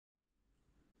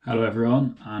Hello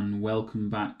everyone and welcome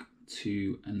back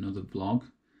to another vlog.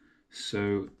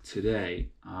 So today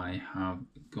I have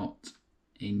got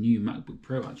a new MacBook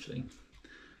Pro actually.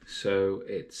 So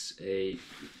it's a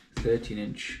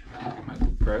 13-inch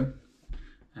MacBook Pro,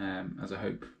 as I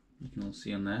hope you can all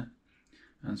see on there.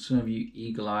 And some of you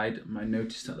eagle-eyed might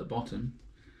notice at the bottom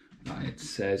that it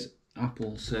says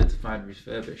Apple Certified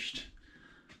Refurbished.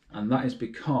 And that is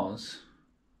because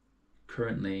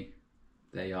currently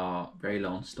they are very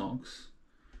low on stocks,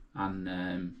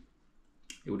 and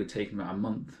it would have taken about a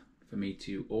month for me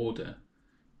to order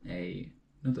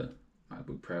another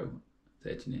MacBook Pro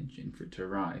 13-inch and for it to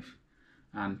arrive.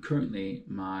 And currently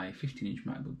my 15-inch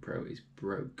MacBook Pro is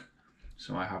broke,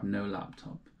 so I have no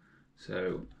laptop.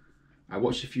 So I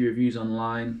watched a few reviews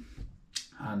online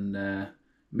and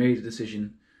made a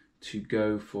decision to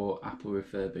go for Apple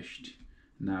Refurbished.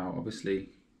 Now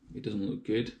obviously it doesn't look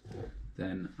good,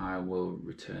 then I will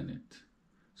return it.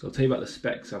 So I'll tell you about the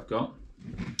specs I've got.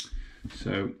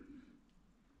 So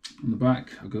on the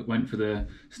back went for the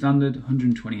standard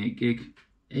 128 gig,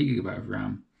 8 GB of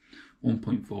RAM,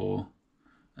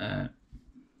 1.4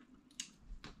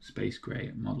 space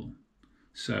grey model.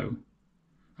 So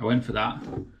I went for that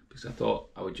because I thought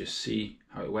I would just see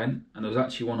how it went, and there was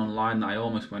actually one online that I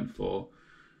almost went for,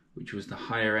 which was the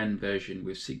higher end version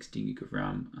with 16 gig of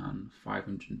RAM and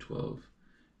 512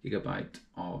 GB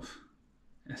of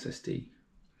SSD.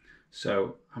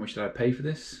 So how much did I pay for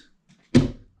this?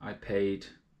 I paid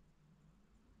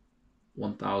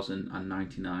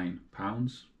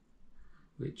 £1,099,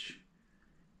 which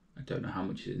I don't know how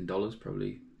much is in dollars,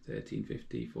 probably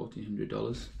 $1,350,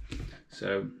 $1,400.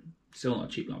 So still not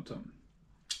a cheap laptop.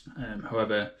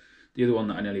 However, the other one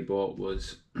that I nearly bought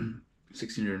was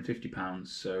 £1,650,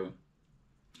 so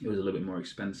it was a little bit more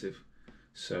expensive.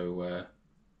 So I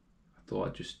thought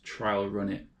I'd just trial run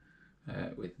it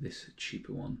with this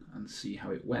cheaper one and see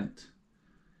how it went.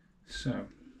 So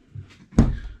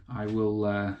I will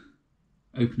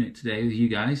open it today with you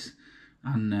guys,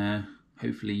 and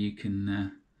hopefully you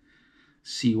can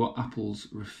see what Apple's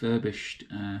refurbished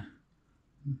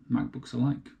MacBooks are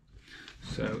like.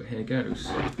 So here goes.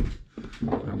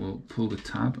 I will pull the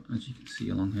tab, as you can see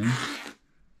along here.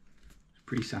 It's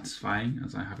pretty satisfying,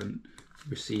 as I haven't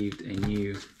received a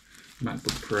new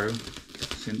MacBook Pro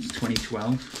since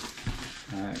 2012,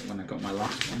 when I got my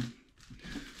last one.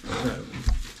 So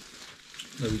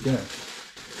there we go.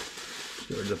 Just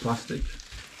get rid of the plastic.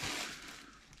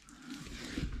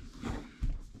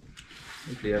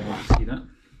 Hopefully everyone can see that.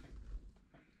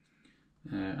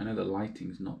 I know the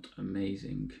lighting's not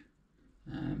amazing,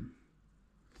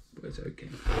 but it's okay.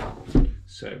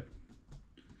 So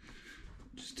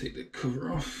just take the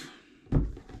cover off.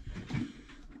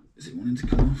 Is it wanting to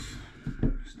come off?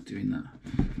 Just doing that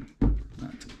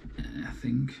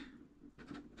thing.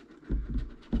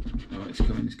 Oh, it's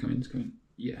coming.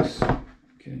 Yes.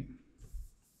 Okay.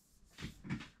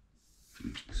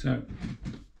 So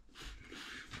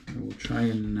I will try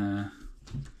and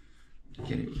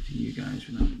get it with you guys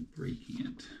without breaking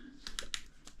it.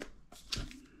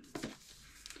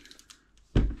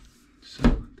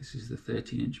 So this is the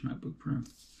 13-inch MacBook Pro,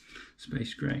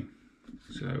 space grey.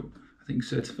 So I think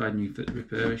certified new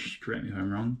refurbished, correct me if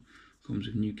I'm wrong, comes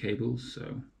with new cables.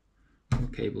 So a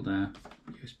cable there,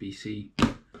 USB-C,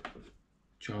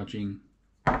 charging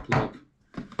plug,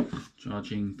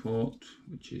 charging port,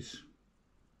 which is,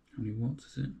 how many watts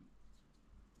is it?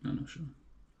 I'm not sure.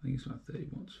 I think it's about 30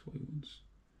 watts, 40 watts.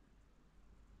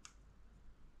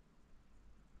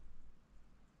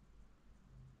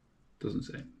 Doesn't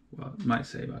say. Well, it might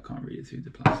say, but I can't read it through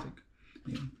the plastic.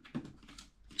 Anyway.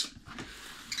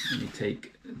 Let me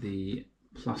take the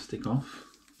plastic off,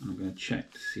 and I'm going to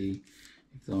check to see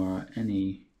if there are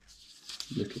any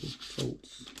little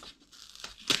faults.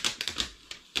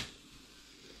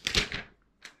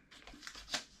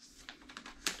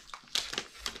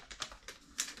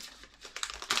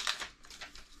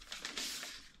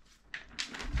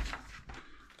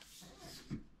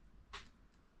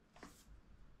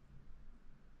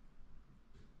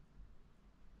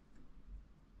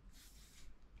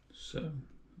 So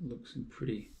it looks in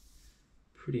pretty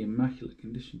immaculate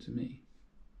condition to me.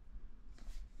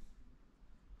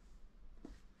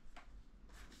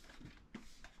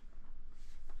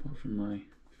 Apart from my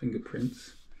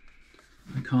fingerprints,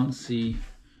 I can't see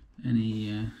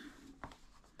any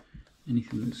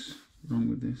anything that's wrong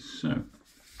with this. So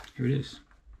here it is.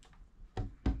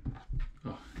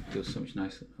 Oh, it feels so much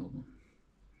nicer. Hold on.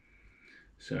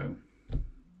 So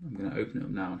I'm going to open it up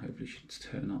now, and hopefully it should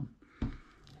turn on.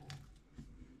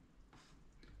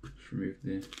 Just remove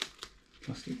the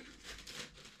plastic.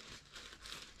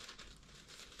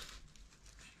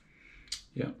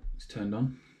 Yeah, it's turned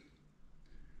on.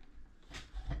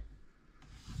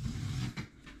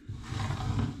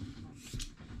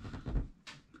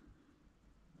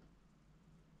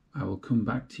 I will come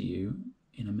back to you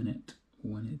in a minute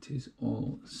when it is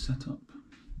all set up.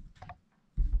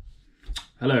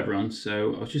 Hello everyone,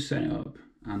 so I was just setting it up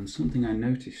and something I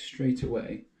noticed straight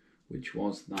away, which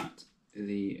was that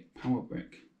the power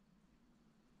brick,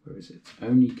 where is it,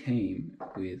 only came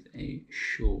with a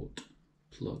short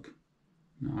plug.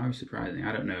 Now I was surprising,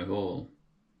 I don't know if all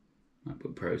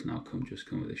MacBook Pros now come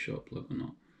with a short plug or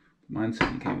not. But mine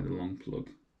certainly came with a long plug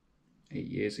 8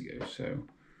 years ago, so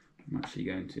I'm actually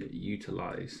going to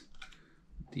utilise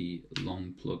the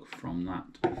long plug from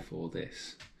that for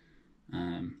this.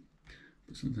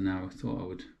 But something now I thought I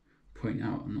would point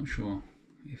out. I'm not sure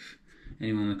if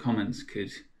anyone in the comments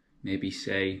could maybe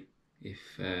say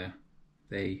if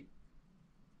they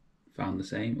found the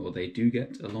same, or they do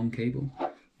get a long cable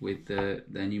with their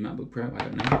new MacBook Pro. I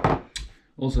don't know.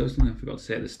 Also, something I forgot to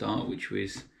say at the start, which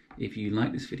was, if you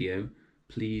like this video,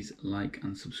 please like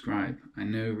and subscribe. I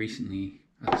know recently,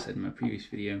 as I said in my previous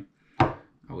video, I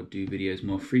would do videos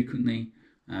more frequently,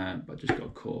 but I just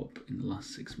got caught up in the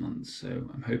last 6 months.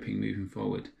 So I'm hoping moving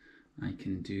forward I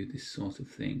can do this sort of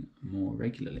thing more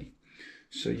regularly.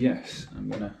 So yes, I'm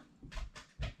gonna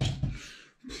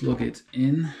plug it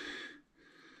in,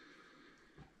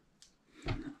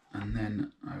 and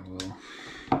then I will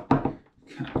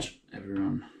catch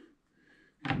everyone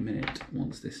in a minute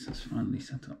once this is finally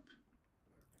set up.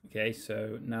 Okay,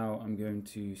 so now I'm going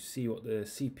to see what the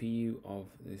CPU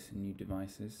of this new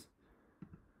device is.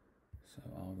 So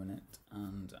I'll run it,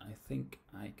 and I think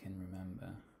I can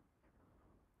remember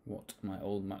what my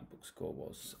old MacBook score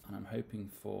was, and I'm hoping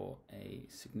for a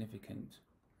significant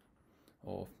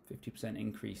or 50%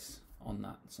 increase on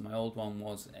that. So my old one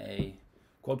was a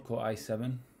quad-core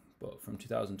i7, but from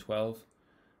 2012.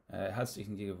 It had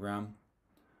 16 gig of RAM.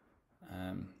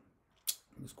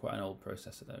 It was quite an old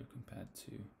processor though compared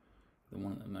to the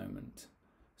one at the moment.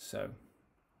 So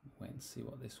wait and see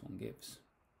what this one gives.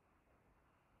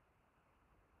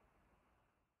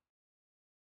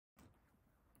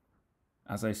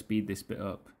 As I speed this bit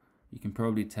up, you can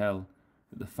probably tell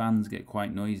that the fans get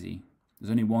quite noisy.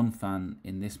 There's only one fan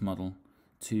in this model,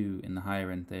 2 in the higher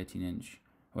end 13-inch.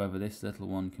 However, this little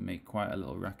one can make quite a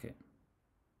little racket.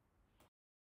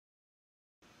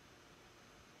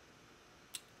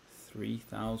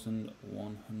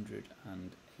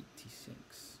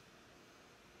 3,186.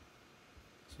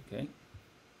 It's okay.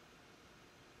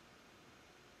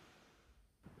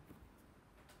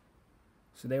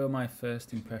 So they were my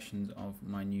first impressions of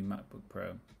my new MacBook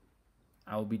Pro.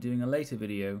 I will be doing a later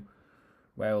video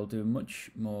where I will do a much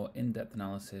more in-depth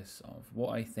analysis of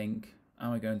what I think,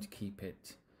 am I going to keep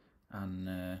it,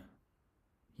 and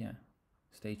yeah,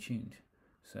 stay tuned.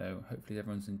 So hopefully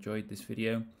everyone's enjoyed this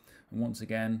video, and once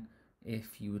again,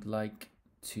 if you would like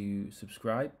to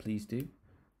subscribe, please do.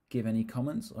 Give any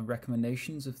comments or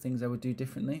recommendations of things I would do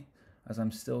differently, as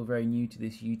I'm still very new to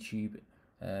this YouTube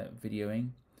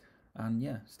videoing. And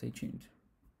yeah, stay tuned.